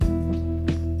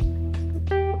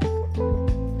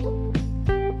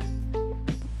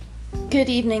Good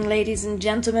evening, ladies and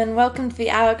gentlemen. Welcome to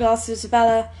the Hourglass of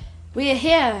Isabella. We are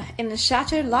here in the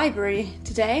Chateau Library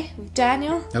today with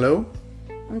Daniel. Hello.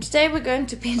 And today we're going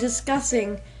to be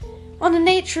discussing on the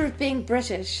nature of being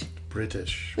British.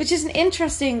 Which is an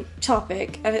interesting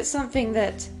topic, and it's something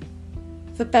that,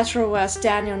 for better or worse,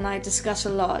 Daniel and I discuss a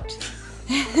lot.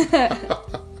 And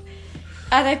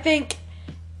I think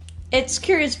it's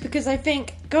curious because I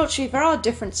think culturally there are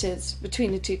differences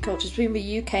between the two cultures, between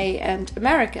the UK and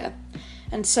America.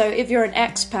 And so if you're an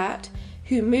expat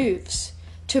who moves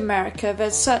to America,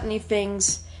 there's certainly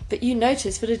things that you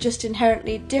notice that are just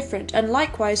inherently different. And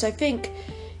likewise, I think,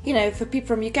 you know, for people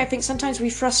from UK, I think sometimes we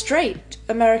frustrate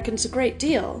Americans a great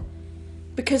deal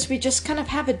because we just kind of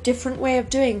have a different way of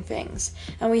doing things.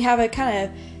 And we have a kind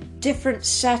of different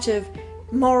set of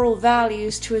moral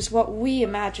values to as what we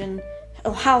imagine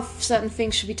or how certain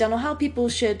things should be done or how people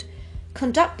should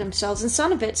conduct themselves. And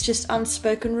some of it's just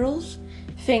unspoken rules.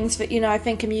 Things that, you know, I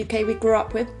think in the UK we grew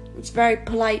up with. It's very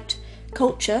polite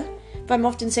culture, but I'm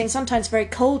often saying sometimes very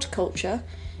cold culture,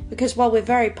 because while we're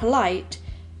very polite,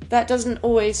 that doesn't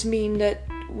always mean that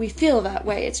we feel that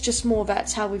way. It's just more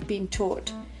that's how we've been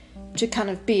taught to kind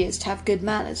of be, is to have good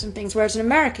manners and things. Whereas in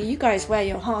America, you guys wear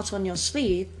your heart on your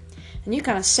sleeve, and you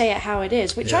kind of say it how it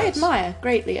is, which I admire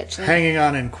greatly, actually. Hanging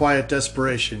on in quiet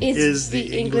desperation is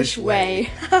the English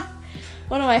way.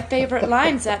 One of my favourite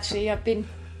lines, actually. I've been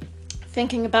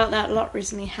thinking about that a lot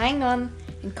recently. Hang on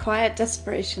in quiet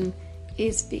desperation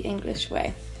is the English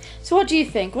way. So what do you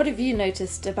think? What have you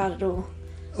noticed about it all?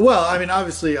 Well, I mean,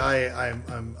 obviously,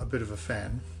 I'm a bit of a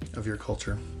fan of your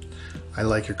culture. I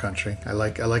like your country. I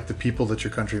like the people that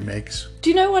your country makes. Do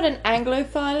you know what an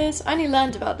Anglophile is? I only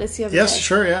learned about this the other day. Yes,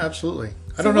 sure, yeah, absolutely.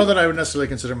 I don't know that I would necessarily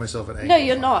consider myself an Anglophile. No,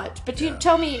 you're not. But you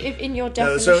tell me if in your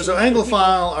definition. So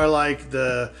Anglophile are like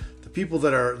the people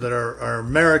that are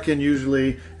American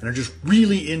usually and are just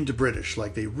really into British.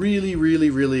 Like they really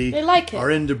they like it.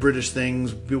 Are into British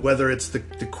things, whether it's the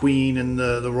Queen and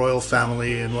the royal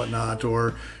family and whatnot,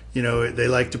 or you know, they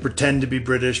like to pretend to be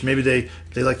British. Maybe they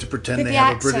like to pretend they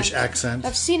have a British accent.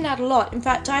 I've seen that a lot. In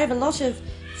fact, I have a lot of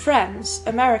friends,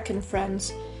 American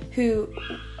friends, who,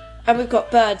 and we've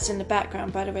got birds in the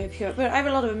background, by the way, but I have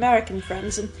a lot of American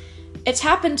friends, and it's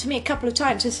happened to me a couple of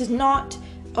times. This is not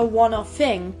a one-off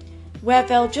thing, where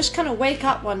they'll just kind of wake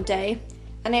up one day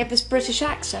and they have this British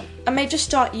accent, and they just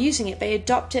start using it. They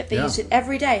adopt it. They use it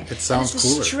every day. It sounds cooler.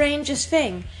 It's the strangest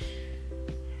thing.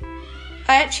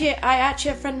 I actually have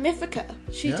a friend, Mythica.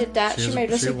 She did that.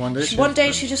 One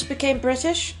day she just became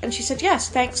British, and she said, yes,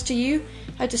 thanks to you,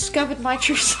 I discovered my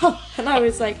true self. And I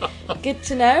was like, good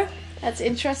to know. That's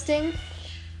interesting.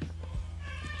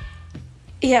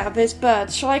 Yeah, those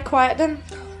birds. Shall I quiet them?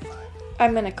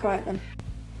 I'm going to quiet them.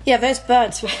 Yeah, those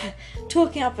birds were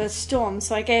talking up a storm,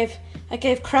 so I gave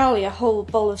Crowley a whole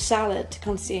bowl of salad to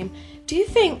consume. Do you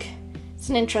think... It's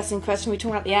an interesting question. We're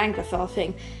talking about the Anglophile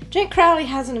thing. Do you think Crowley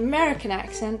has an American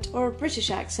accent or a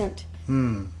British accent?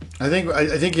 I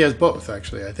think he has both,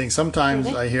 actually. I think sometimes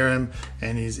I hear him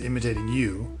and he's imitating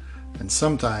you, and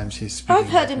sometimes he's speaking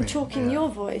I've heard like him me. talking your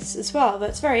voice as well.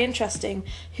 That's very interesting,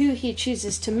 who he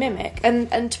chooses to mimic.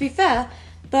 And to be fair,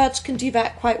 birds can do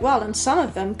that quite well, and some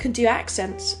of them can do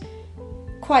accents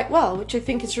quite well, which I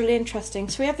think is really interesting.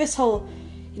 So we have this whole,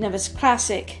 you know, this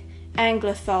classic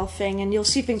Anglophile thing, and you'll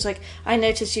see things like, I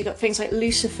noticed you got things like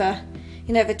Lucifer,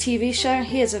 you know, the TV show.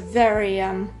 He has a very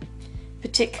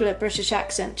particular British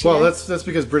accent. Well, that's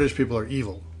because British people are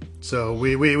evil. So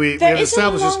we have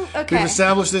established this. Okay. We've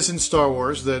established this in Star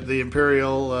Wars, that the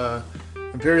Imperial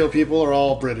people are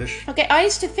all British. Okay, I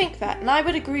used to think that, and I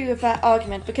would agree with that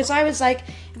argument, because I was like,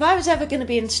 if I was ever going to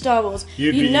be in Star Wars,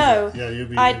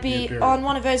 I'd be on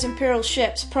one of those Imperial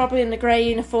ships, probably in the grey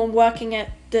uniform, working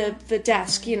at the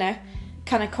desk, you know,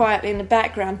 kind of quietly in the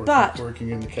background.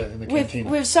 Working in the canteen.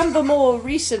 With some of the more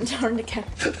recent,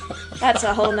 that's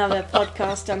a whole nother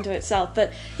podcast unto itself.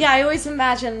 But yeah, I always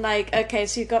imagine, like, okay,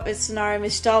 so you've got this scenario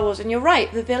with Star Wars, and you're right,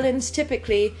 the villains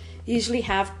typically usually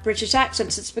have British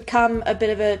accents. It's become a bit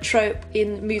of a trope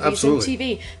in movies and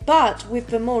TV. But with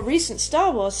the more recent Star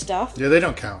Wars stuff... Yeah, they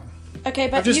don't count. Okay,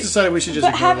 but I've just decided we should just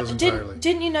ignore those entirely.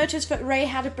 Didn't you notice that Rey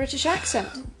had a British accent?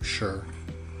 Sure.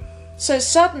 So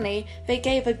suddenly, they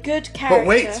gave a good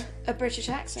character a British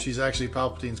accent. She's actually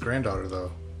Palpatine's granddaughter,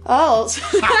 though. Oh.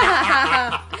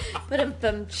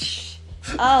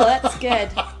 Oh, that's good.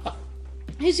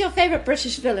 Who's your favourite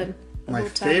British villain of all time? My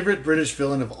favourite British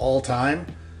villain of all time?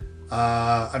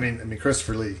 I mean,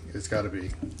 Christopher Lee. It's got to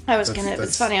be.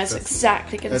 It's funny. I was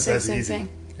exactly going to say the same thing.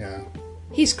 Yeah.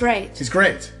 He's great. He's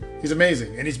great. He's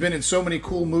amazing, and he's been in so many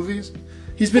cool movies.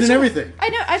 He's been in everything. I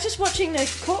know. I was just watching The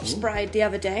Corpse Bride the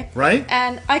other day. Right.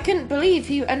 And I couldn't believe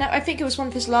and I think it was one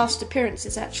of his last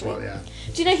appearances, actually. Well, yeah.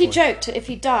 Do you know he joked if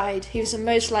he died, he was the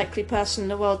most likely person in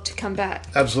the world to come back.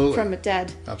 Absolutely. From the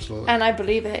dead. Absolutely. And I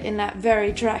believe it in that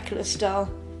very Dracula style.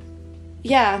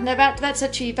 Yeah, no, that was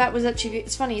actually,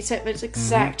 it's funny you said, but it's the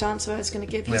exact answer I was going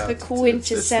to give. He's the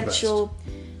quintessential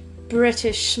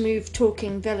British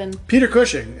smooth-talking villain. Peter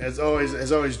Cushing has always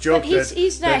joked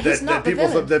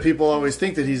that people always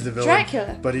think that he's the villain.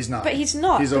 Dracula, but he's not. But he's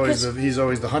not. He's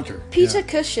always the hunter. Peter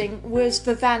Cushing was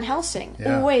the Van Helsing,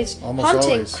 always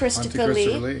hunting Christopher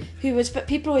Lee, who was. But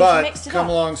people always mixed it up. Come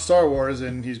along Star Wars,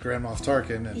 and he's Grand Moff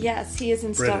Tarkin. And yes, he is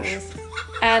in British. Star Wars,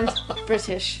 and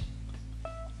British.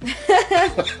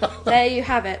 There you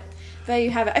have it.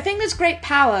 I think there's great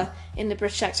power in the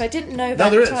British accent. I didn't know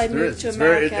that until I moved to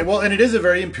America. And it is a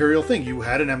very imperial thing. You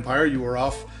had an empire. You were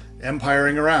off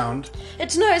empiring around.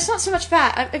 It's not so much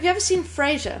that. Have you ever seen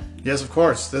Frasier? Yes, of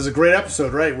course. There's a great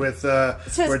episode, right, with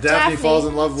where Daphne falls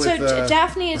in love with. So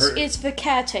Daphne is the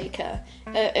caretaker.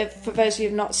 For those of you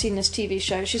who have not seen this TV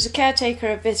show, she's a caretaker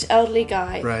of this elderly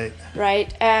guy. Right.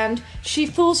 Right, and she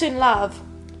falls in love.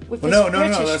 No,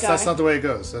 that's not the way it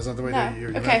goes. That's not the way that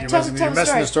you're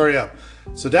messing the story up.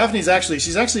 So Daphne's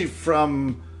she's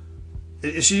from.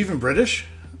 Is she even British?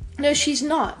 No, she's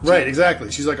not. Right, exactly.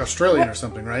 She's like Australian or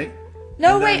something, right?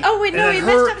 No, you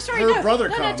messed up. Sorry, her brother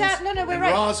comes. We're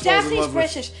right. Daphne's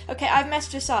British. Okay, I've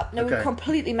messed this up. No, we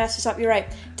completely messed this up. You're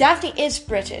right. Daphne is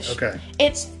British. Okay.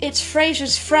 It's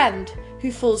Frasier's friend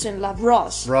who falls in love,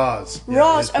 Roz. Roz.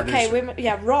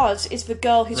 Yeah, Roz is the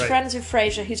girl who's friends with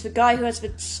Frasier, who's the guy who has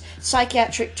the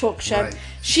psychiatric talk show. Right.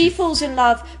 She falls in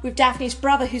love with Daphne's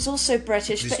brother, who's also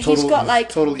British, but he's got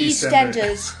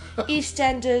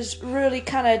EastEnders, really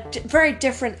kind of very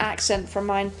different accent from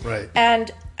mine. Right.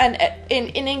 And in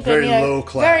England, very low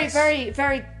class. very,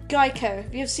 very Geico.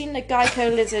 Have you seen the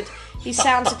Geico lizard? He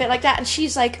sounds a bit like that, and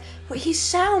she's like, well, he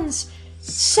sounds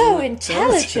so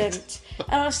intelligent.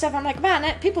 And all this stuff. I'm like,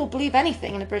 man, people believe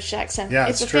anything in a British accent. Yeah,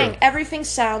 it's a true. thing. Everything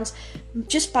sounds,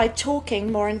 just by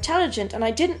talking, more intelligent. And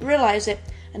I didn't realise it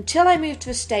until I moved to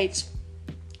the States.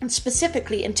 And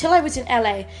specifically, until I was in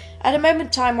LA, at a moment in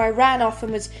time where I ran off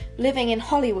and was living in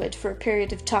Hollywood for a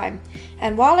period of time.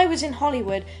 And while I was in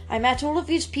Hollywood, I met all of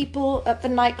these people at the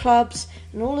nightclubs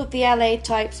and all of the LA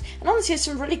types. And honestly, there's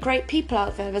some really great people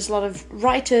out there. There's a lot of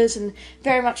writers and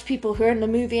very much people who are in the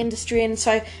movie industry. And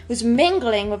so I was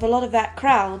mingling with a lot of that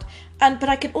crowd. But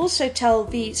I could also tell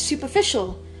the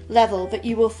superficial level that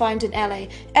you will find in LA.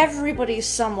 Everybody's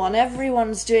someone,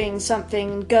 everyone's doing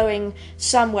something, going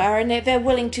somewhere, and they're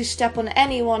willing to step on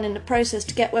anyone in the process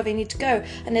to get where they need to go.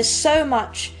 And there's so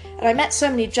much, and I met so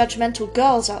many judgmental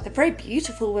girls out there, very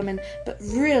beautiful women, but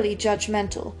really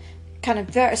judgmental, kind of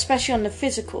very, especially on the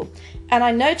physical. And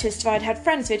I noticed if I'd had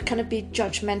friends, they'd kind of be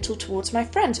judgmental towards my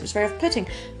friends. It was very off-putting.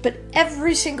 But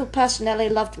every single person in LA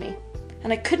loved me,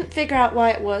 and I couldn't figure out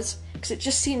why it was, because it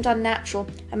just seemed unnatural.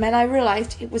 And then I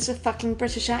realised it was a fucking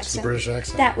British accent. It's the British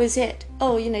accent. That was it.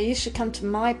 Oh, you should come to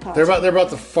my party. They're about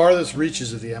the farthest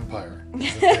reaches of the empire.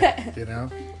 You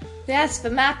know? Yes, the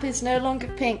map is no longer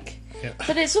pink. Yeah.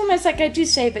 But it's almost like I do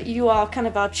say that you are kind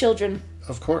of our children.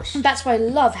 Of course. And that's why I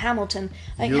love Hamilton.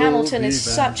 I think Hamilton is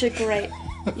such a great...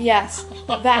 Yes,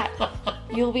 that.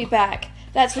 You'll be back.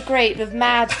 That's the great, the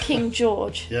mad King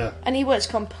George. Yeah. And he was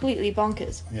completely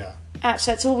bonkers. Yeah.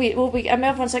 So it's all we. I mean,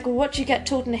 everyone's like, well, what do you get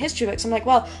taught in the history books? I'm like,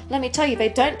 well, let me tell you, they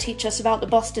don't teach us about the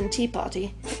Boston Tea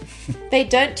Party. They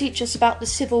don't teach us about the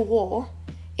Civil War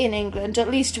in England,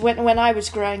 at least when I was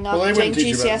growing up doing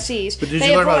GCSEs. But did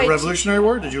you learn about the Revolutionary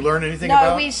War? Did you learn anything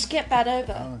about... No, we skipped that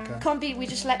over. Oh, okay. We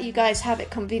just let you guys have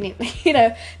it conveniently,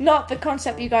 not the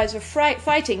concept you guys were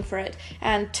fighting for it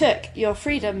and took your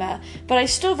freedom there. But I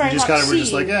still very much see we're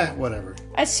just like, whatever.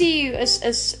 I see you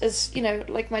as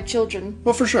like my children.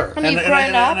 Well, for sure. And you've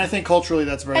grown up. And I think culturally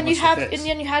that's very much the case. And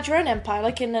then you had your own empire.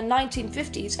 Like in the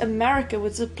 1950s, America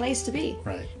was the place to be.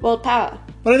 Right. World power.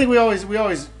 But I think we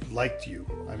always liked you.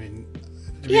 I mean,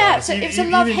 to be honest, it was a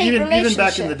love-hate relationship. Even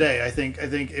back in the day, I think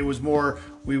it was more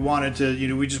we wanted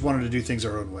to, we just wanted to do things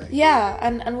our own way. Yeah,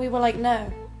 and we were like,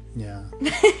 no. Yeah,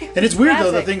 and it's weird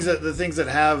though the things that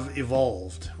have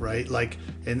evolved, right? Like,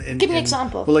 give me an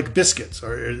example. Well, like biscuits,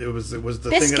 or it was the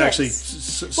biscuits. thing that actually.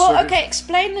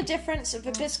 Explain the difference of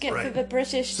a biscuit for the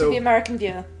British to the American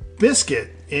viewer. Biscuit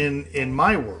in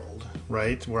my world,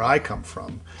 right, where I come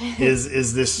from,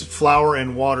 is this flour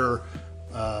and water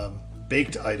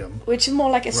baked item, which is more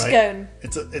like a right? scone.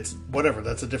 It's whatever.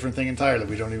 That's a different thing entirely.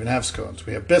 We don't even have scones.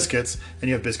 We have biscuits, and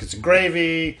you have biscuits and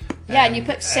gravy. Yeah, and you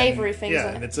put savory things yeah,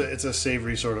 in and it. it's a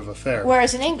savory sort of affair.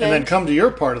 Whereas in England, and then come to your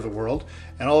part of the world,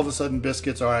 and all of a sudden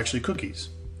biscuits are actually cookies.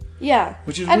 Yeah,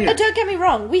 which is and weird. Don't get me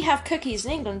wrong, we have cookies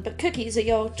in England, but cookies are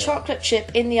your chocolate chip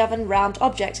in the oven round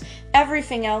objects.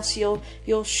 Everything else, your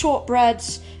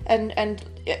shortbreads and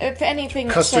if anything,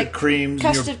 Custard like creams,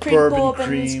 custard your cream, bourbons,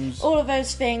 creams. all of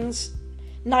those things.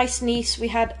 Nice Niece, we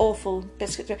had awful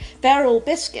biscuits. They're all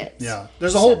biscuits. Yeah,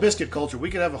 there's a whole biscuit culture.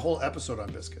 We could have a whole episode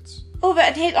on biscuits. Oh,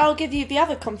 but here, I'll give you the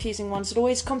other confusing ones that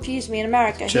always confuse me in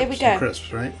America. Chips Here we go. and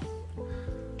crisps, right?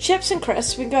 Chips and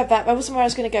crisps, we can go back. That wasn't where I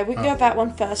was going to go. We can go back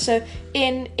one first. So,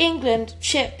 in England,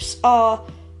 chips are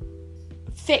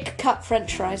thick cut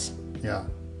French fries. Yeah.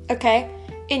 Okay?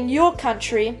 In your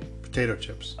country, Potato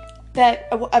chips.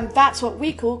 and that's what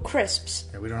we call crisps.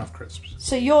 Yeah, we don't have crisps.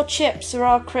 So, your chips are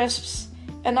our crisps,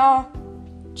 and our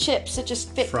chips are just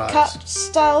thick Fries. cut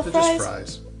style They're fries. just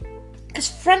fries. Because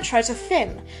French fries are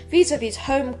thin. These are these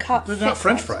home cut. They're not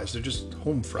French fries. They're just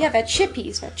home fries. Yeah, they're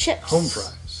chippies. They're chips. Home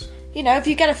fries. You know, if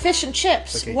you get a fish and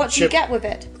chips, Like a what do you chip- get with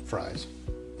it? Fries.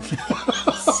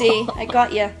 See, I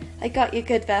got you. I got you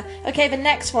good there. Okay, the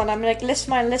next one. I'm going to list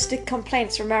my list of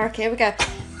complaints from America. Here we go.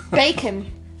 Bacon.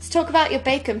 Let's talk about your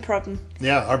bacon problem.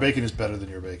 Yeah, our bacon is better than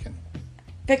your bacon.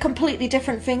 They're completely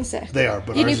different things there. They are,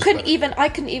 but you ours is couldn't better. even. I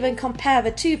couldn't even compare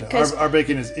the two because Our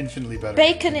bacon is infinitely better.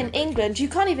 bacon in England, you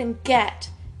can't even get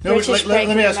No, British let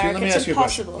bacon me in ask you. America. Let me It's ask you a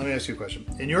question. impossible. Let me ask you a question.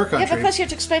 In your Yeah, country, but first you have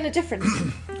to explain the difference.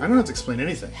 I don't have to explain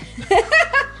anything.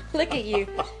 Look at you,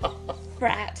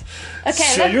 brat. Okay,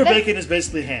 So your bacon is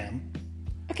basically ham.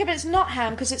 Okay, but it's not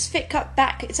ham because it's thick cut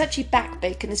back. It's actually back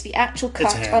bacon. It's the actual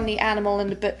cut ham. on the animal in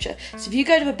the butcher. So if you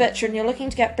go to the butcher and you're looking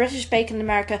to get British bacon in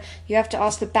America, you have to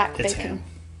ask for back It's bacon. ham.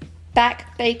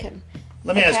 Back bacon.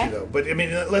 Let me ask Okay. you though. But I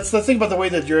mean, let's think about the way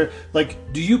that you're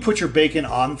like. Do you put your bacon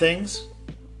on things?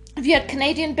 If you had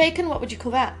Canadian bacon, what would you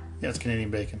call that? Yeah, it's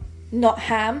Canadian bacon. Not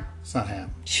ham. It's not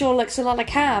ham. Sure looks a lot like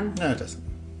ham. No, it doesn't.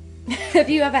 Have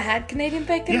you ever had Canadian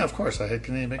bacon? Yeah, of course. I had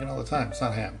Canadian bacon all the time. It's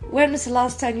not ham. When was the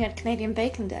last time you had Canadian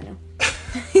bacon, Daniel?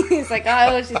 He's like,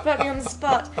 oh, she's put me on the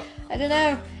spot. I don't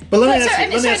know. But let me so, ask you.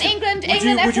 and Let me so ask in you,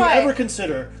 England, would you FYI. ever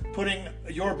consider putting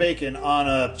your bacon on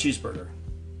a cheeseburger?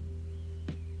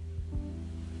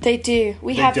 They do.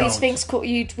 We They have don't. these things called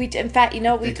in fact, you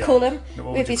know what They we call don't. them? No,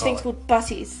 what We have would you these call things it? called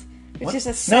butties. Which What? is a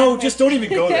No, sandwich. just don't even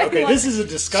go there. Okay, this is a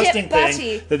disgusting Chip thing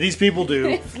butty. that these people do,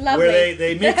 It's lovely. where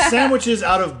they make sandwiches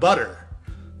out of butter.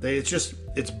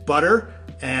 It's butter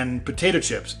and potato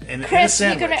chips and in a Chris, you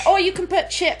sandwich. can, or you can put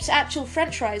chips, actual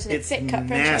French fries in it, It's thick cut French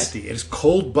fries. nasty. It's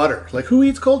cold butter. Like who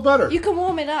eats cold butter? You can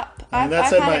warm it up. and I've that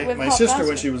said, had it with my hot sister when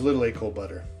butter. she was little ate cold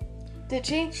butter. Did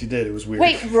she? She did. It was weird.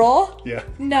 Wait, raw? Yeah.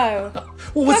 No.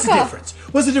 Well, what's Fuck the off. difference?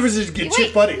 What's the difference in Wait,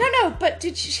 chip buddy? no, but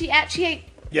did she actually ate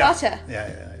Yeah. butter? Yeah,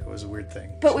 it was a weird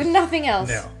thing. But with nothing else?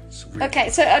 No. It's weird. Okay,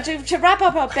 so to wrap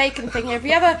up our bacon thing here, if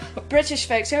you ever British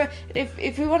folks,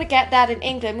 if we want to get that in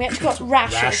England, we actually got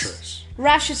rashers. Rashers.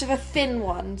 Rashers are the thin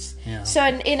ones. Yeah. So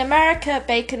in America,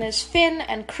 bacon is thin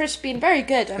and crispy and very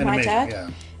good, I And might amazing, add. yeah.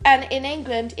 And in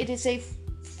England, it is a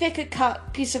thicker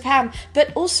cut piece of ham, but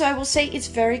also I will say it's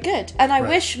very good. And I Right.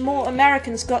 wish more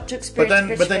Americans got to experience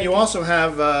British But then you bacon.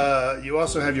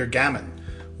 also have your gammon,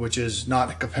 which is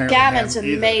not apparently Gammon's ham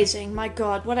either. amazing. My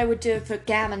God, what I would do for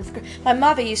gammon. My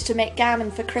mother used to make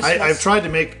gammon for Christmas. I've tried to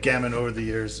make gammon over the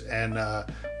years, and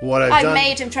what I've I done.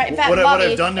 made him try. In fact, what Mommy,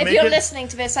 I've done to if make you're it. listening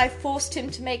to this, I forced him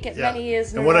to make it many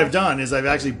years. And what I've done is I've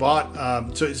actually bought.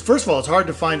 First of all, it's hard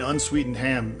to find unsweetened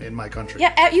ham in my country.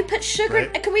 Yeah, you put sugar.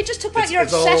 Right. Can we just talk about your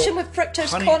It's all obsession with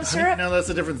fructose corn syrup? No, that's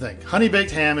a different thing. Honey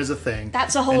baked ham is a thing.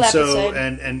 That's a whole and so, episode.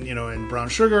 And and brown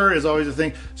sugar is always a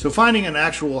thing. So finding an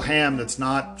actual ham that's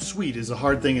not sweet is a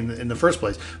hard thing in the first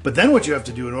place. But then what you have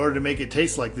to do in order to make it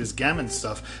taste like this gammon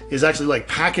stuff is actually like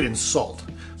pack it in salt.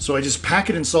 So I just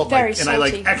pack it in salt, Very and I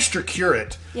like salty. extra cure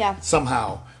it. Yeah.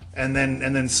 Somehow. And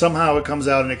then somehow it comes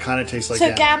out and it kind of tastes like So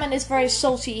gammon. gammon is very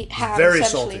salty ham, Very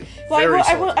essentially. salty. Well, Very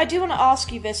I do want to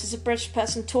ask you this as a British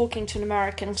person talking to an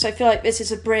American, because I feel like this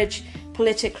is a bridge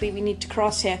politically we need to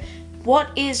cross here.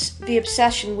 What is the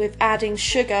obsession with adding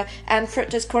sugar and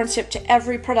fructose corn syrup to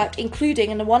every product, including,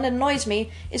 and the one that annoys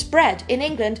me, is bread. In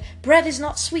England, bread is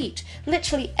not sweet.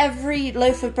 Literally every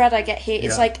loaf of bread I get here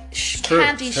is Yeah. like It's true.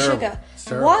 candy It's terrible. sugar. It's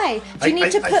terrible. Why? Do you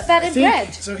need to put that in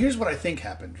bread? So here's what I think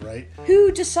happened, right?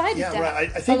 Who decided Yeah, that?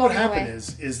 right. I think what along the happened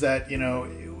way? is that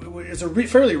it's a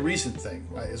fairly recent thing,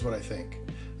 is what I think.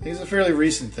 I think it's a fairly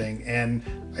recent thing, and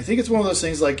I think it's one of those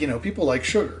things like people like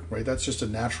sugar, right? That's just a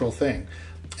natural thing.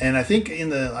 And I think I'm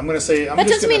going to say... That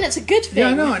doesn't mean it's a good thing. Yeah,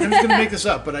 I know. I'm just going to make this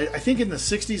up. But I think in the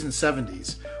 60s and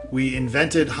 70s, we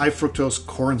invented high fructose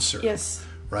corn syrup. Yes.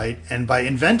 Right? And by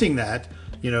inventing that,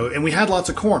 and we had lots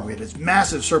of corn. We had this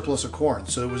massive surplus of corn.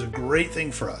 So it was a great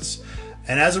thing for us.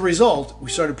 And as a result,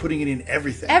 we started putting it in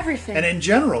everything. Everything. And in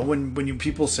general, when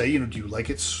people say, do you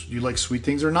like sweet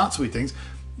things or not sweet things?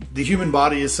 The human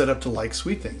body is set up to like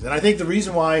sweet things. And I think the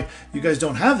reason why you guys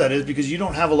don't have that is because you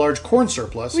don't have a large corn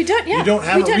surplus. We don't, yeah. You don't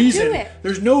have a reason. Do it.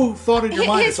 There's no thought in your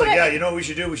mind. Here's It's like, what you know what we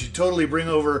should do? We should totally bring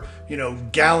over,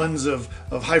 gallons of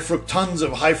tons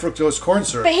of high fructose corn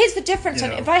syrup. But here's the difference.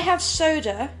 If I have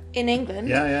soda in England,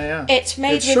 it's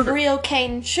made with sugar. real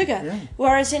cane sugar. Yeah.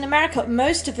 Whereas in America,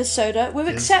 most of the soda, with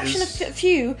exception of a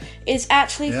few, is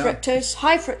actually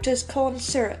high fructose corn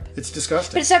syrup. It's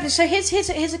disgusting. But it's so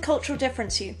here's a cultural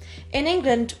difference here. In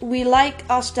England, we like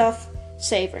our stuff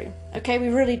savoury. Okay, we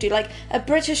really do. Like a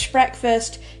British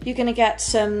breakfast, you're going to get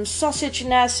some sausage in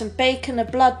there, some bacon, a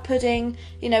blood pudding,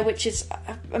 which is...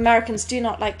 Americans do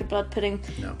not like the blood pudding.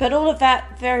 No. But all of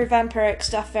that very vampiric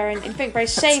stuff, very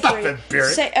savoury.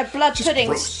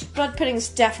 Blood pudding's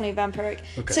definitely vampiric.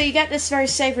 Okay. So you get this very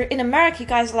savoury... In America, you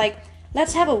guys are like,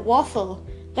 let's have a waffle.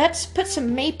 Let's put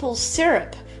some maple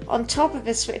syrup on top of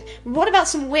this. What about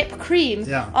some whipped cream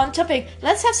on top of it?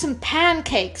 Let's have some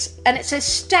pancakes. And it's a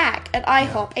stack at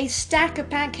IHOP, a stack of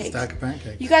pancakes.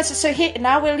 You guys are so here.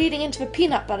 Now we're leading into the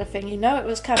peanut butter thing. You know it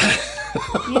was coming.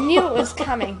 You knew it was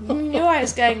coming. You knew I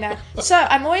was going there. So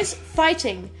I'm always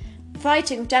fighting,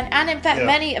 and in fact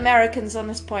many Americans on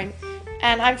this point,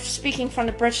 and I'm speaking from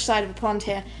the British side of the pond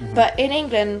here, but in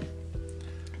England,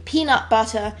 peanut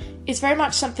butter is very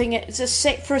much something. It's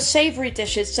for savoury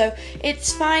dishes, so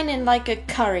it's fine in like a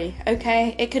curry.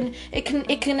 Okay, it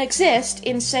can exist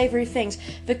in savoury things.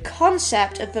 The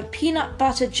concept of the peanut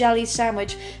butter jelly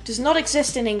sandwich does not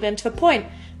exist in England, to the point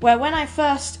where when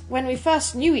we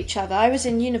first knew each other, I was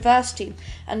in university,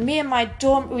 and me and my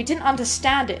dorm, we didn't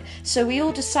understand it, so we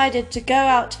all decided to go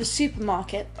out to the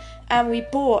supermarket and we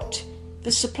bought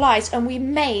the supplies and we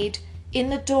made in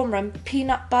the dorm room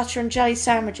peanut butter and jelly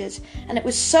sandwiches, and it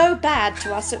was so bad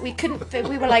to us that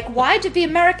we were like, why did the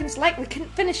Americans we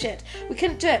couldn't finish it, we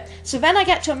couldn't do it. So then I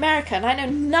get to America and I know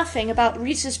nothing about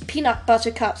Reese's peanut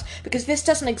butter cups, because this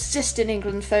doesn't exist in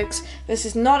England, folks. This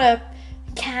is not a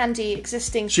candy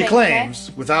existing She thing.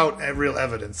 claims, without real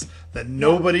evidence, that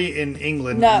nobody in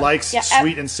England likes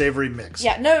sweet and savory mix.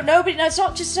 Nobody. No, it's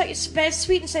not just it's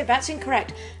sweet and savory. That's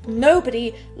incorrect.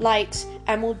 Nobody likes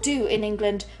and will do in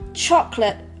England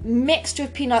chocolate mixed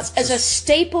with peanuts as a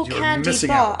staple candy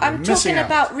bar. I'm talking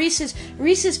about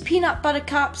Reese's peanut butter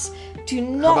cups do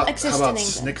not exist in England. How about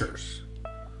Snickers?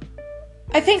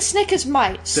 I think Snickers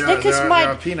might. There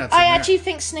are peanuts I actually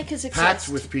think Snickers exists. Packed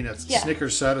with peanuts. Yeah.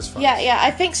 Snickers satisfies. Yeah.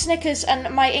 I think Snickers,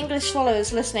 and my English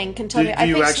followers listening can tell me. Do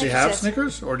you actually have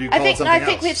Snickers, or do you call it something else? I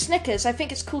think we have Snickers. I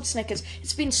think it's called Snickers.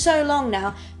 It's been so long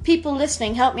now. People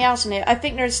listening, help me out on it. I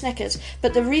think there is Snickers,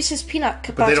 but the Reese's peanut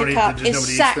butter cup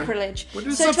is sacrilege.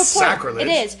 It's not sacrilege. It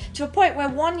is, to a point where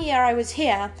one year I was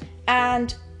here,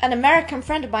 and an American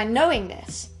friend of mine, knowing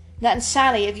this, and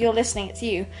Sally, if you're listening, it's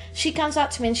you. She comes up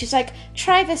to me and she's like,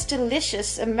 try this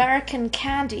delicious American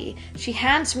candy. She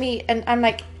hands me, and I'm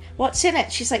like, what's in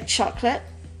it? She's like, chocolate.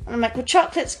 And I'm like, well,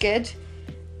 chocolate's good.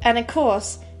 And of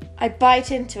course, I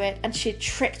bite into it, and she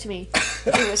tricked me.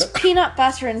 It was peanut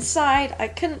butter inside. I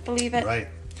couldn't believe it. Right.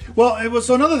 Well, it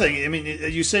was another thing. I mean,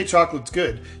 you say chocolate's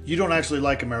good. You don't actually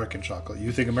like American chocolate.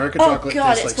 You think American chocolate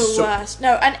God, tastes it's like the soap. worst.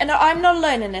 No, and I'm not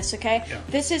alone in this, okay? Yeah.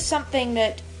 This is something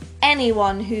that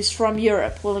anyone who's from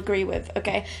Europe will agree with,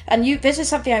 okay? And this is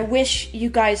something I wish you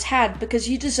guys had, because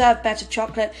you deserve better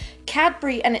chocolate.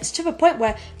 Cadbury, and it's to the point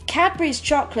where Cadbury's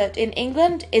chocolate in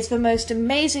England is the most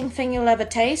amazing thing you'll ever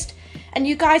taste. And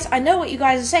you guys, I know what you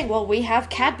guys are saying. Well, we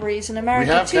have Cadbury's in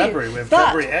America too. We have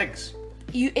Cadbury eggs.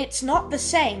 It's not the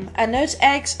same, and those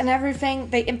eggs and everything,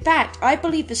 in fact, I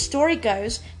believe the story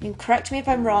goes, you can correct me if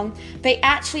I'm wrong, they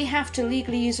actually have to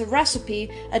legally use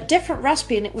a different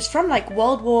recipe, and it was from like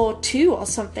World War II or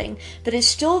something, that is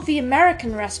still the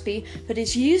American recipe that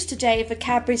is used today for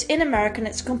Cadbury's in America, and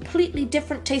it's a completely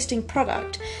different tasting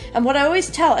product. And what I always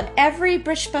tell, and every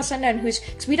British person I know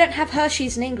because we don't have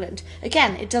Hershey's in England,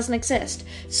 again, it doesn't exist.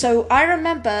 So I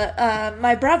remember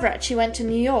my brother actually went to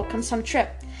New York on some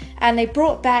trip, and they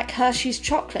brought back Hershey's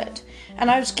chocolate, and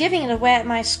I was giving it away at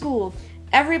my school.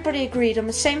 Everybody agreed on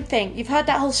the same thing. You've heard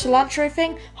that whole cilantro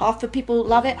thing? Half the people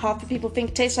love it, half the people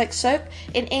think it tastes like soap.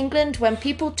 In England, when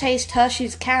people taste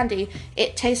Hershey's candy,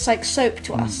 it tastes like soap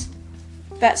to us.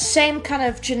 That same kind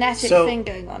of genetic thing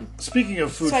going on. Speaking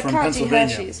of food from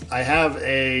Pennsylvania, I have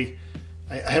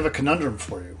a conundrum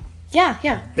for you. Yeah,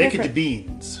 go Baked for it.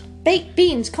 beans. Baked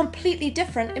beans, completely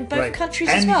different in both Right. countries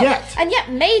And as well. yet- and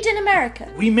yet made in America.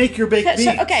 We make your baked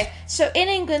beans. So in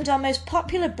England, our most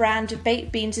popular brand of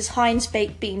baked beans is Heinz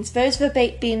baked beans. Those are the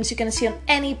baked beans you're going to see on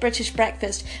any British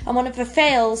breakfast. And one of the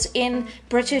fails in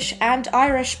British and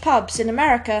Irish pubs in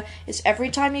America is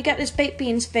every time you get those baked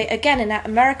beans, they, again, in that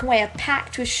American way, are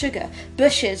packed with sugar.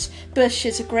 Bush is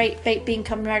a great baked bean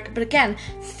come from America, but again,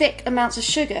 thick amounts of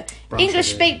sugar. Brown English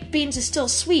sugar. baked beans are still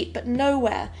sweet, but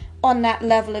nowhere on that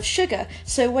level of sugar.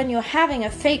 So when you're having a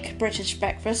fake British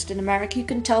breakfast in America, you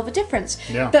can tell the difference.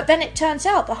 Yeah. But then it turns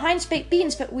out the Heinz baked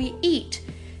beans that we eat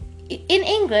in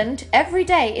England every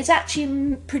day is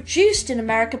actually produced in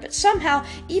America, but somehow,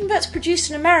 even though it's produced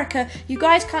in America, you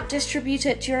guys can't distribute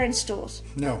it to your own stores.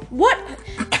 No. What?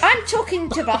 I'm talking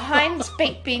to the Heinz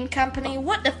baked bean company.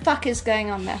 What the fuck is going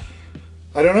on there?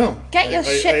 I don't know. Get your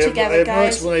shit I together, have guys. no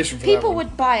explanation for People that one.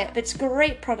 would buy it. It's a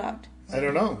great product. I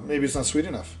don't know. Maybe it's not sweet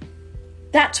enough.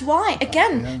 That's why,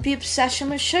 again, the obsession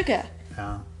with sugar.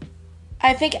 Yeah.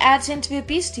 I think adds into the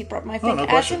obesity problem. I think no adds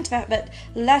question. into that, but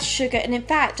less sugar. And in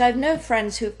fact, I've known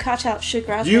friends who have cut out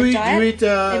sugar out of Do you their eat- diet. do you eat,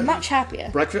 They're much happier.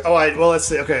 Breakfast? Oh, well, let's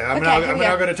see. Okay, I'm Okay, here we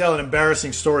now go. going to tell an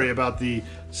embarrassing story about the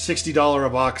 $60 a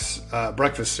box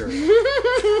breakfast cereal.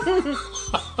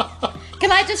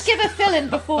 Can I just give a fill-in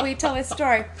before we tell this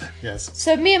story? Yes.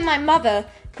 So me and my mother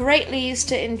greatly used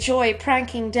to enjoy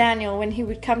pranking Daniel when he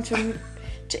would come to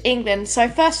England. So I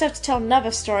first have to tell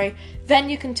another story. Then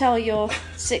you can tell your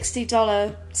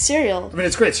 $60 cereal. I mean,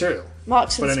 it's great cereal.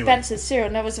 Marks and But anyway. Spencer's cereal.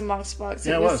 No, it wasn't Marks and Spencer's.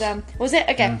 Yeah, it was. Was it?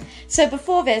 Okay. So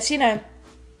before this,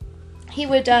 he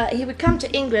would come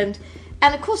to England,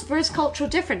 and of course there is cultural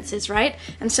differences, right?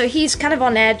 And so he's kind of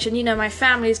on edge, and my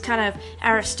family's kind of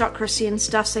aristocracy and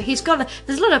stuff. So there's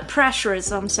a lot of pressure,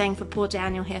 as I'm saying, for poor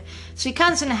Daniel here. So he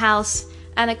comes in the house.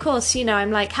 And of course, I'm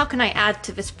like, how can I add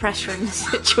to this pressure in this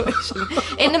situation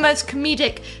in the most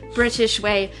comedic British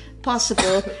way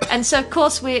possible? And so, of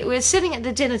course, we're sitting at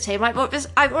the dinner table.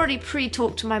 I've already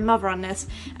pre-talked to my mother on this,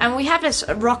 and we have this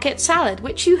rocket salad,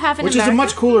 which you have in Which America. is a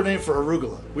much cooler name for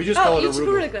arugula. We just call it it's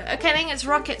arugula. really good. Okay, I think it's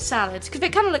rocket salad because they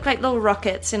kind of look like little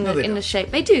rockets in No, they the don't.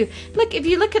 shape. They do. Look, if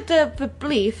you look at the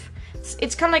leaf,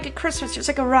 it's kind of like a Christmas. It's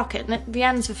like a rocket, and the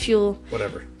end's a fuel.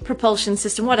 Whatever. Propulsion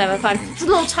system, whatever, fine. It's a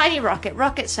little tiny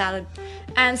rocket salad.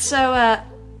 And so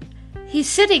he's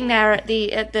sitting there at the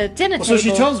dinner Well, table. so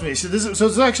she tells me. So this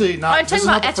is actually not. I'm This talking is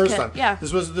not the about first etiquette, time. yeah.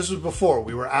 This was before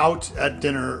we were out at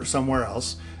dinner somewhere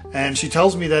else, and she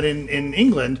tells me that in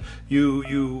England you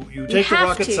take the have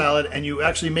rocket to. salad and you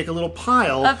actually make a little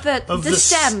pile of the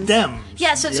stems.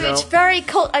 Yeah, so it's very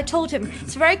I told him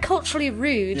it's very culturally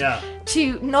rude Yeah.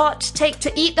 to not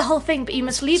to eat the whole thing, but you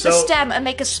must leave the So- stem and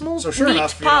make a small So sure neat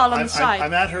enough, pile on the side.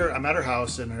 I'm at her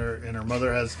house, and her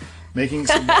mother has making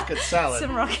some rocket salad,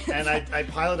 Some rocket and I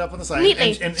pile it up on the side,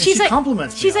 Neatly. and She's she like,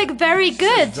 compliments me. she's on like, it. very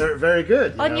good Very, very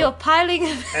good. on your piling.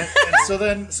 And so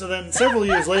then several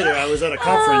years later, I was at a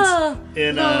conference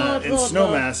in Lord.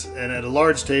 Snowmass, and at a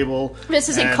large table. This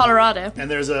is in and- Colorado. And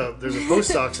there's a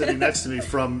postdoc sitting next to me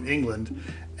from England,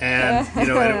 and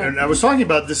and I was talking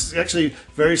about this actually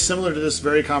very similar to this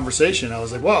very conversation. I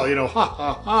was like, well, ha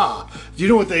ha ha. Do you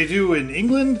know what they do in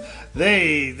England?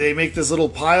 They make this little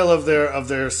pile of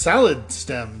their salad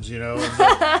stems,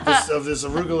 of this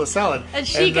arugula salad. And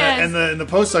she goes- and the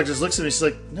postdoc just looks at me. She's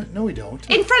like, no, we don't.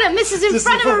 In front of Mrs. In Just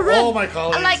front in of a front of room. all my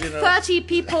colleagues, And like 30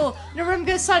 people in a room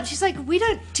goes silent. She's like, we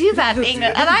don't do that in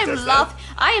England. And I'm does that. laughing.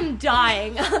 I am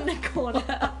dying on the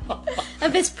corner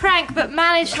of this prank that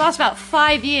managed to last about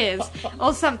 5 years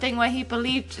or something, where he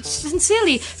believed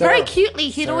sincerely, very Terrible. cutely,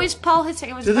 he'd Terrible. always pile his.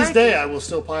 It was To this very day, cute. I will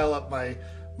still pile up my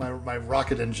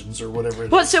rocket engines or whatever.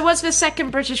 So what's the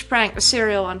second British prank? The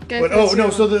cereal one. Go But for the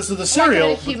cereal so one. the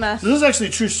cereal. humour. So this is actually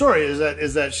a true story.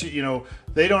 Is that she,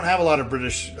 they don't have a lot of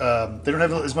British. They don't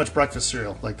have as much breakfast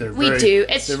cereal. Like they're We very, do.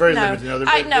 It's they're very no. limited. They're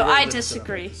I very no. I limited on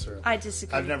disagree. breakfast cereal. I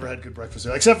disagree. I've never had good breakfast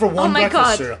cereal except for one my breakfast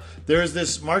God. cereal. There is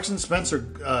this Marks and Spencer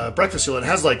breakfast cereal. It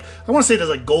has I want to say it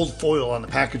has gold foil on the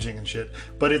packaging and shit,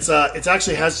 but it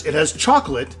has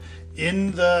chocolate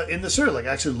in the cereal,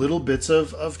 actually little bits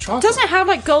of chocolate. Doesn't it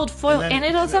have gold foil And then-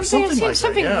 in it or something? It like seems that,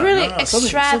 something yeah. really No, something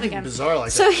extravagant. bizarre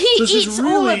like so that. he this is eats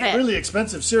really, all of it. really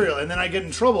expensive cereal, and then I get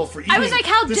in trouble for eating. I was like,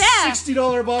 how this dare!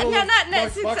 $60 bottle No,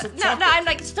 of box of no, chocolate. I'm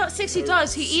like, it's not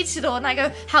 $60. He eats it all, and I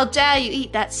go, how dare you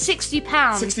eat that? £60. 60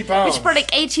 pounds. Which is probably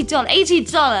like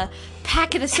 $80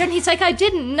 packet of cereal. And he's like, I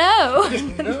didn't know.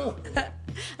 No.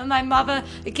 And my mother,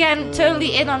 again,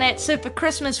 totally in on it. So for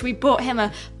Christmas, we bought him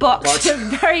a box of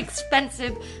very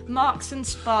expensive Marks and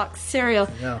Sparks cereal.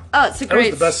 Yeah. Oh, it's a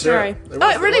great was the best story. cereal.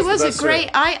 It really was the a best great.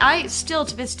 I still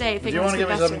to this day think Do you it was want to the get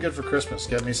me best something cereal. good for Christmas?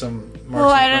 Get me some Marks Well,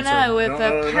 I don't and Spencer. know. With I the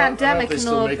don't know if pandemic they and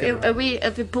still all, make it. are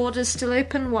the borders still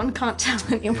open? One can't tell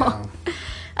anymore.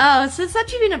 Oh, so it's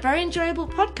actually been a very enjoyable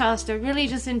podcast. I really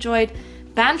just enjoyed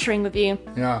bantering with you.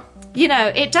 Yeah. You know,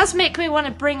 it does make me want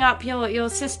to bring up your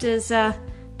sister's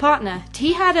partner.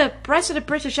 He had a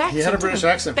British accent. He had a British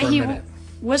accent for a minute.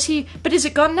 Was he? But is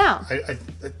it gone now?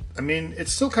 I mean,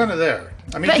 it's still kind of there.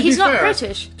 I mean, But to he's be not fair,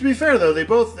 British. To be fair, though, they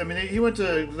both. I mean, they went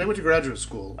to graduate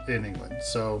school in England,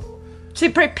 so So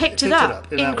he probably picked it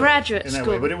up in graduate in that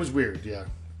school. way. But it was weird, yeah.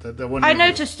 That one. I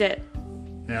noticed it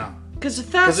Yeah. because the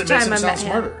Because first it makes time him I sound met him,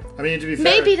 smarter. I mean, to be fair,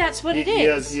 Maybe that's what it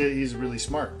is. He's really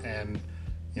smart, and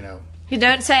you know. he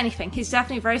don't say anything. He's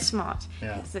definitely very smart.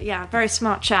 Yeah. Very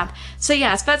smart chap. So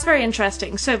yes, that's very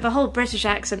interesting. So the whole British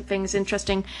accent thing is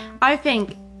interesting. I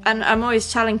think, and I'm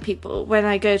always telling people when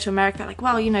I go to America, like,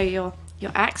 well, you know, your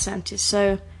accent is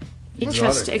so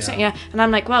interesting. Exotic, yeah. And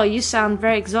I'm like, well, you sound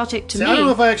very exotic to See, me. I don't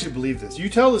know if I actually believe this. You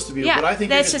tell this to me, but I think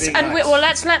you're let's just just, being and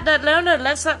nice.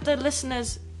 let's let the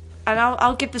listeners, and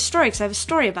I'll give the story because I have a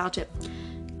story about it.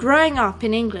 Growing up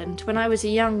in England, when I was a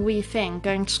young wee thing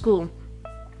going to school,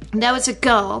 there was a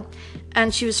girl,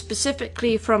 and she was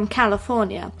specifically from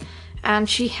California, and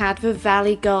she had the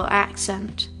Valley Girl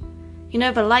accent. You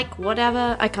know, the like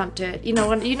whatever. I can't do it. You know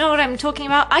what I'm talking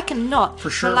about? I cannot. For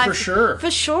sure, The, for sure.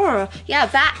 For sure. Yeah,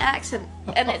 that accent.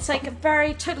 And it's like a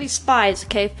very totally Spies,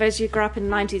 okay? For those of you who grew up in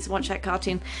the 90s and watched that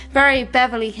cartoon. Very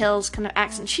Beverly Hills kind of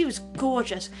accent. She was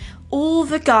gorgeous. All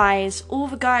the guys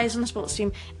on the sports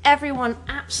team, everyone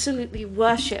absolutely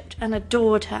worshipped and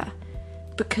adored her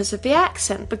because of the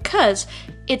accent. Because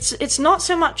it's not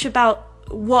so much about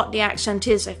what the accent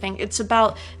is, I think. It's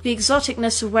about the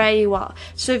exoticness of where you are.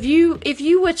 So if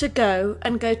you were to go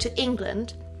to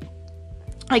England,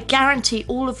 I guarantee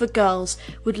all of the girls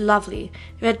would love you.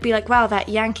 They'd be like, wow, that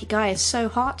Yankee guy is so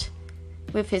hot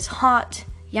with his hot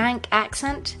Yank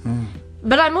accent.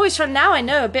 But I'm always trying, now I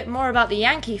know a bit more about the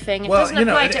Yankee thing. It doesn't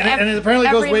apply to and it apparently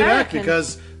goes every way American.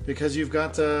 back because you've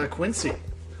got Quincy,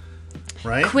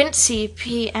 right? Quincy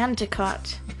P.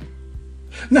 Endicott.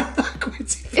 No, not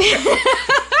Quincy.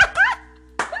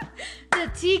 The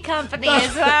tea company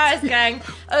is where I was going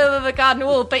over the garden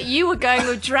wall, but you were going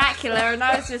with Dracula, and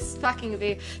I was just fucking with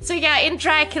you. So yeah, in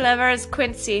Dracula there is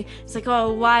Quincy. It's like, oh,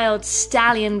 a wild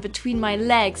stallion between my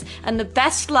legs. And the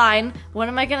best line, what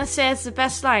am I going to say is the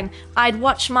best line? I'd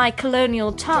watch my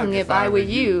colonial tongue if I were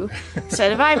you. So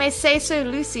if I may say so,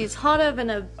 Lucy's hotter than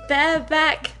a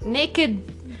bareback, naked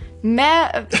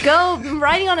girl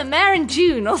riding on a mare in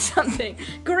June or something.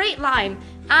 Great line.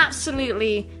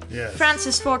 Absolutely. Yes.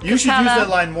 Francis Ford Coppola. You should use that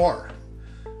line more.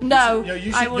 No,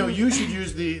 I wouldn't. You should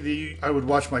use the I would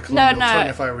watch my colonial tongue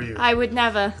if I were you. I would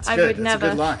never. It's good. It's a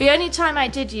good line. The only time I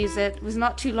did use it was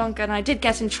not too long ago, and I did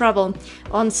get in trouble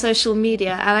on social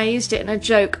media, and I used it in a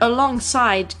joke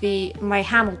alongside my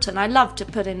Hamilton. I love to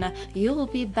put in a "You'll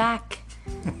be back,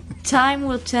 time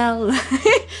will tell."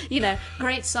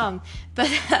 Great song. But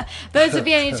those are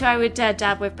the only two I would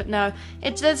dab with. But no,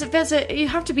 you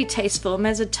have to be tasteful, and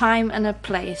there's a time and a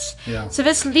place. Yeah. So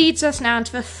this leads us now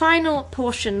into the final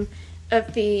portion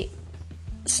of the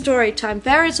story time.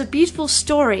 There is a beautiful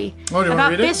story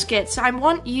about biscuits. I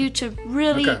want you to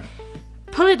really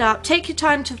pull it up. Take your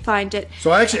time to find it.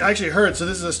 So I actually heard. So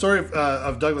this is a story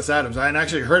of Douglas Adams. I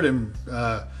actually heard him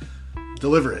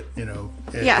deliver it.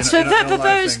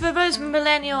 For those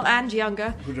millennial and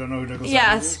younger who don't know who Douglas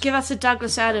Adams is. Give us a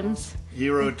Douglas Adams. He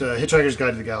wrote Hitchhiker's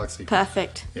Guide to the Galaxy.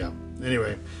 Perfect. Yeah.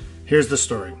 Anyway, here's the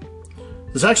story.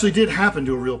 This actually did happen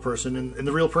to a real person, and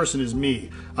the real person is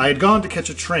me. I had gone to catch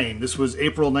a train. This was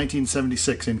April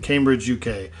 1976 in Cambridge,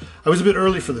 UK. I was a bit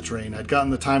early for the train. I'd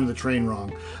gotten the time of the train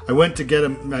wrong. I went to get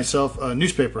myself a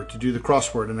newspaper to do the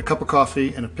crossword, and a cup of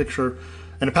coffee, and a picture,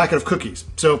 and a packet of cookies.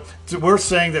 So it's worth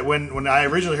saying that when I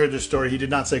originally heard this story, he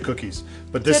did not say cookies.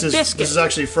 But this is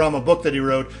actually from a book that he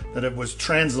wrote that it was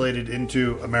translated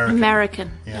into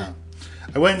American. Yeah.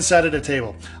 I went and sat at a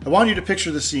table. I want you to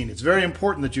picture the scene. It's very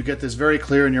important that you get this very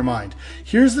clear in your mind.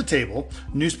 Here's the table,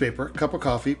 newspaper, cup of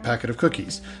coffee, packet of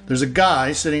cookies. There's a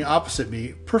guy sitting opposite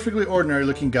me, perfectly ordinary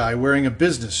looking guy wearing a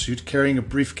business suit, carrying a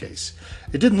briefcase.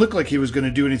 It didn't look like he was going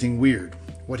to do anything weird.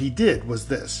 What he did was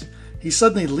this. He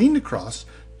suddenly leaned across,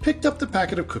 picked up the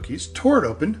packet of cookies, tore it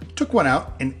open, took one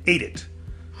out, and ate it.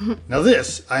 Now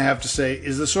this, I have to say,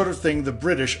 is the sort of thing the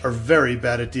British are very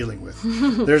bad at dealing with.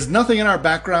 There's nothing in our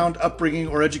background, upbringing,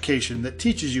 or education that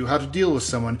teaches you how to deal with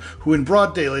someone who in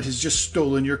broad daylight has just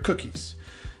stolen your cookies.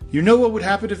 You know what would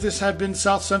happen if this had been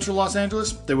South Central Los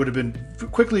Angeles? There would have been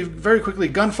very quickly,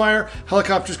 gunfire,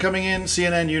 helicopters coming in,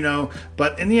 CNN, you know.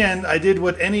 But in the end, I did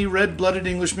what any red-blooded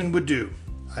Englishman would do.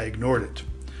 I ignored it.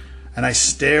 And I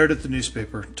stared at the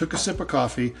newspaper, took a sip of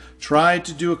coffee, tried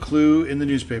to do a clue in the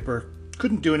newspaper,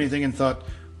 couldn't do anything, and thought,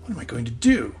 what am I going to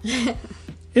do?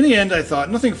 In the end, I thought,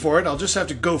 nothing for it, I'll just have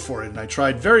to go for it, and I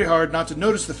tried very hard not to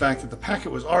notice the fact that the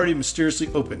packet was already mysteriously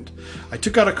opened. I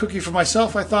took out a cookie for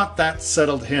myself, I thought that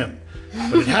settled him.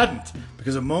 But it hadn't,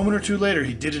 because a moment or two later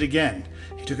he did it again.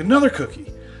 He took another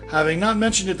cookie. Having not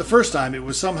mentioned it the first time, it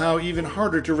was somehow even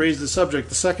harder to raise the subject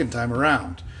the second time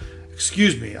around.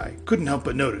 Excuse me, I couldn't help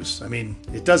but notice. I mean,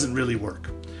 it doesn't really work.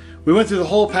 We went through the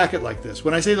whole packet like this.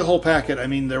 When I say the whole packet, I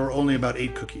mean there were only about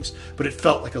 8 cookies, but it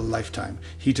felt like a lifetime.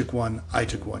 He took one, I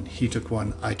took one, he took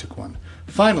one, I took one.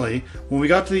 Finally, when we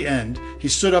got to the end, he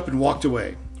stood up and walked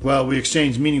away. Well, we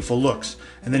exchanged meaningful looks,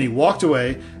 and then he walked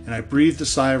away, and I breathed a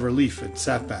sigh of relief and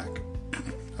sat back.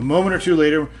 A moment or two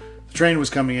later, the train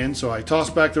was coming in, so I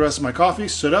tossed back the rest of my coffee,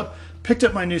 stood up, picked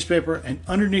up my newspaper, and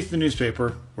underneath the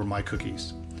newspaper were my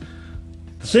cookies.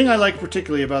 The thing I like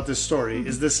particularly about this story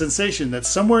is the sensation that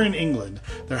somewhere in England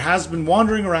there has been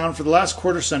wandering around for the last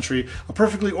quarter century a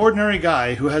perfectly ordinary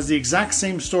guy who has the exact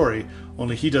same story,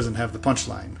 only he doesn't have the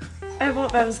punchline. I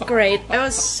thought that was great. It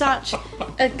was such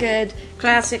a good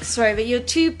classic story. But you're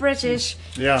too British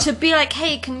to be like,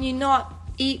 hey, can you not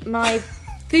eat my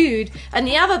food? And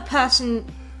the other person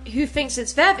who thinks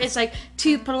it's Vev is like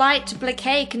too polite to be like,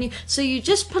 hey, can you? So you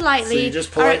just politely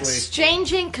are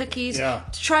exchanging cookies to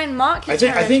try and mark your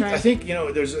territory. I think you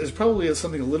know there's probably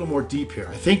something a little more deep here.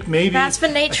 I think maybe that's the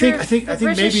nature. I think maybe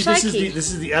British psyche.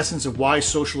 this is the essence of why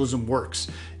socialism works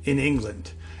in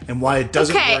England. And why it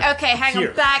doesn't work hang here.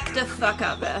 on, back the fuck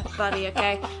up there, buddy,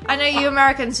 okay? I know you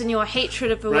Americans and your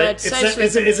hatred of the word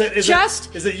socialism. Is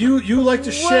that you like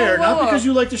to share, not because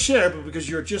you like to share, but because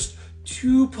you're just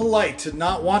too polite to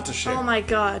not want to share. Oh my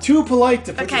god. Too polite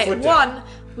to put your foot down. One,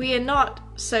 we are not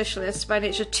socialists by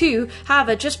nature. Two,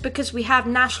 however, just because we have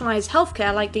nationalised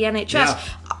healthcare like the NHS,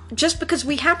 just because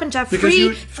we happen to have free...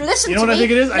 Listen you know what I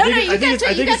think it is? I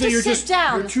think it's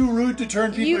that you're too rude to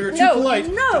turn people... You're too polite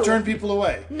to turn people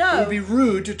away. No. It would be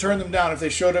rude to turn them down if they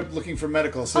showed up looking for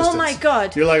medical assistance. Oh my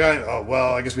god. You're like,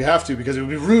 I guess we have to, because it would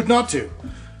be rude not to.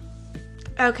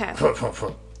 Okay.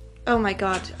 Oh my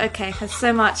god. Okay, there's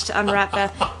so much to unwrap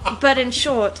there. But in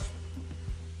short,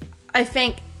 I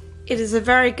think it is a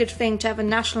very good thing to have a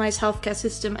nationalised healthcare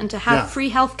system and to have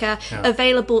free healthcare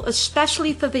available,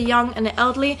 especially for the young and the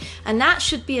elderly. And that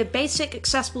should be a basic,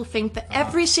 accessible thing for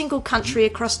every single country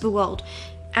across the world.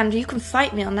 And you can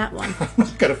fight me on that one. I'm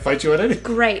not going to fight you on anything.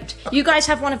 Great. You guys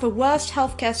have one of the worst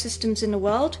healthcare systems in the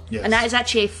world. Yes. And that is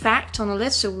actually a fact on the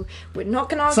list, so we're not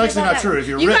going to argue about that. It's actually not true. If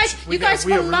you're rich, you guys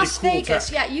we are have Las really cool Vegas.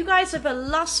 tech. Yeah, you guys are the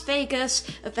Las Vegas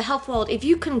of the health world. If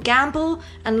you can gamble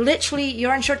and literally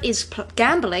your insurance is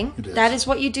gambling, that is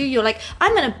what you do. You're like,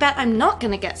 I'm going to bet I'm not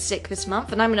going to get sick this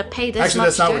month and I'm going to pay this much. Actually,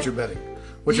 that's not what you're betting.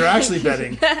 What you're actually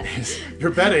betting is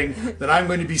you're betting that I'm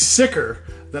going to be sicker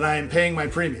than I am paying my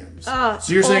premiums. So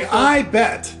you're saying, I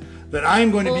bet that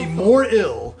I'm going to be more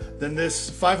ill than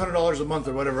this $500 a month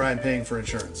or whatever I'm paying for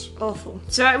insurance. Awful.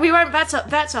 So we won't.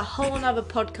 That's a whole other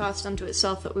podcast unto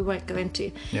itself that we won't go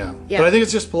into. Yeah. But I think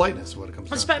it's just politeness what it comes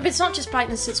down to. But it's not just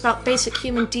politeness. It's about basic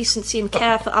human decency and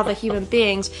care for other human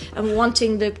beings and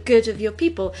wanting the good of your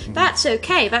people. That's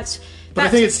okay. But I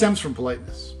think it stems from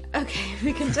politeness. Okay,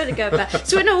 we can totally go with that.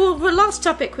 So, the last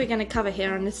topic we're going to cover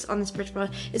here on this Bridge Pod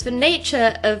is the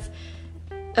nature of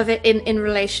it in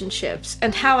relationships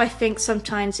and how I think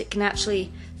sometimes it can actually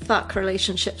fuck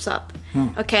relationships up.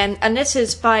 Okay, and this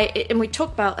is and we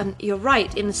talk about, and you're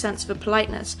right in the sense of a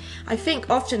politeness. I think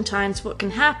oftentimes what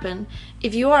can happen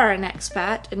if you are an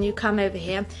expat and you come over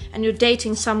here and you're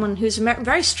dating someone who's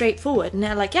very straightforward and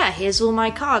they're like, yeah, here's all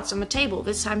my cards on the table,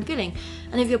 this is how I'm feeling.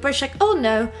 And if you're British, like, oh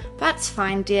no, that's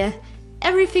fine, dear,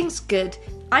 everything's good,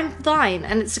 I'm fine.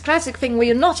 And it's a classic thing where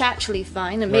you're not actually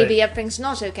fine and maybe everything's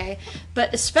not okay,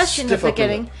 but especially in the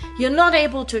beginning you're not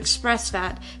able to express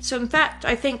that. So in fact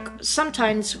I think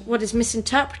sometimes what is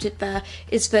misinterpreted there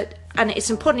is that, and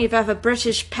it's important if you have a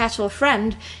British pet or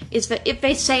friend, is that if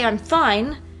they say I'm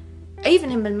fine,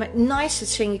 even in the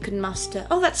nicest thing you can muster,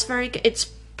 oh that's very good, it's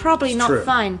probably not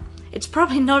fine. It's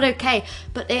probably not okay,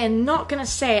 but they are not going to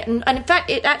say it. And in fact,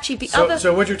 it actually...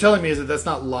 So what you're telling me is that that's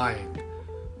not lying.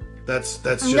 That's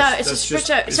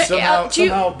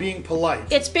somehow being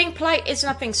polite. It's being polite is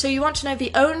nothing. So you want to know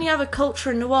the only other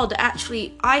culture in the world that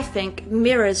actually, I think,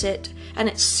 mirrors it, and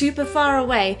it's super far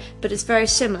away, but it's very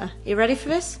similar. You ready for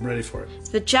this? I'm ready for it. It's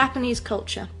the Japanese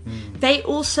culture. They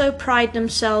also pride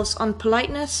themselves on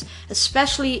politeness,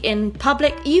 especially in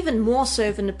public, even more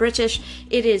so than the British.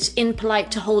 It is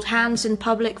impolite to hold hands in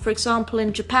public, for example,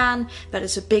 in Japan. That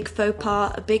is a big faux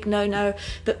pas, a big no-no.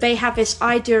 But they have this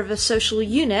idea of a social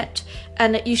unit,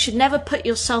 and that you should never put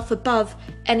yourself above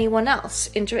anyone else.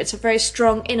 It's a very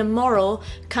strong inner moral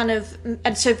kind of,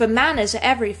 and so the manners are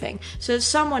everything. So if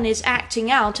someone is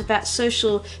acting out of that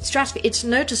social stratosphere, it's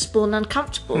noticeable and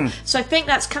uncomfortable. So I think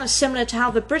that's kind of similar to how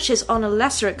the British, on a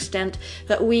lesser extent,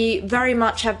 that we very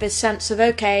much have this sense of,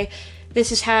 okay,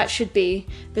 this is how it should be,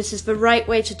 this is the right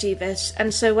way to do this.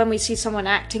 And so when we see someone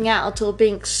acting out or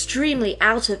being extremely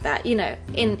out of that, you know,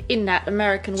 in that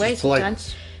American way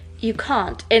sometimes, you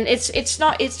can't. And it's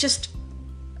just,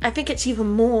 I think it's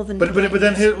even more than. But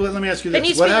then here, let me ask you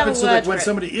this: what happens so that when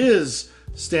somebody is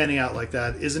standing out like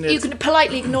that, isn't it? You can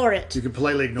politely ignore it. You can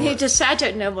politely ignore it. Just say, I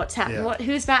don't know what's happening. Yeah.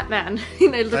 Who's that man?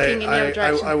 You know, looking in your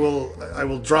direction. I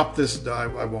will drop this. I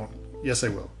won't. Yes, I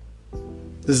will.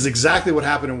 This is exactly what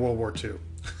happened in World War II.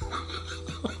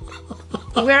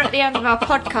 We're at the end of our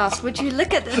podcast. Would you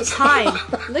look at the time?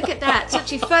 Look at that. It's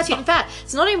actually 30. In fact,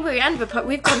 it's not even the end of it.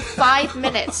 We've gone 5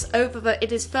 minutes over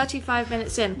it is 35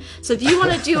 minutes in. So if you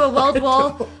want to do a World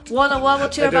War I or World War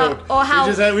II about, or how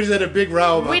we just had a big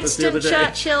row about Winston this the other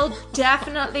day. Churchill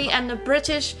definitely, and the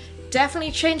British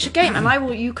definitely changed the game,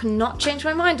 and you cannot change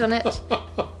my mind on it.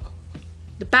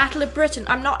 The Battle of Britain.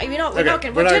 We're not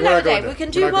going. We'll do another day. We can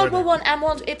do World War One and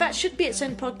World. That should be its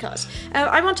own podcast.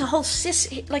 I want a whole a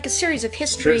series of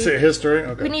history. History.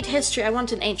 Okay. We need history. I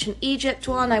want an ancient Egypt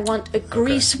one. I want a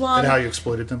Greece one. And how you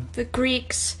exploited them. The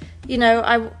Greeks. You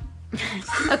know,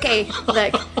 Okay,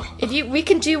 look. We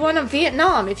can do one on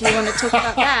Vietnam if you want to talk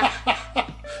about that.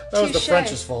 That was the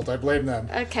French's fault. I blame them.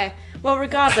 Okay. Well,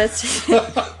 regardless,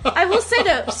 I will say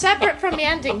though, separate from the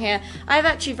ending here, I've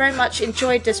actually very much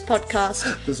enjoyed this podcast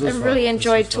and really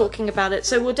enjoyed talking about it.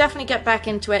 So we'll definitely get back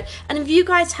into it. And if you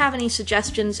guys have any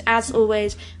suggestions, as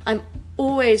always, I'm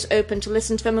always open to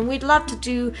listen to them, and we'd love to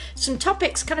do some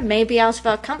topics kind of maybe out of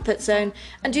our comfort zone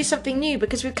and do something new,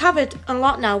 because we've covered a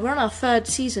lot now. We're on our 3rd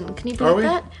season. Can you believe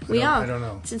that? We are. I don't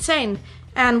know. It's insane.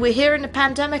 And we're here in the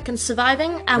pandemic and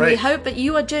surviving, and we hope that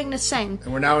you are doing the same.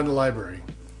 And we're now in the library.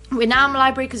 We're now in the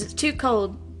library because it's too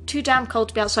damn cold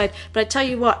to be outside. But I tell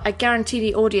you what, I guarantee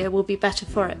the audio will be better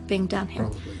for it being down here.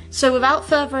 Probably. So without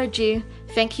further ado,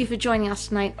 thank you for joining us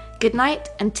tonight. Good night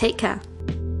and take care.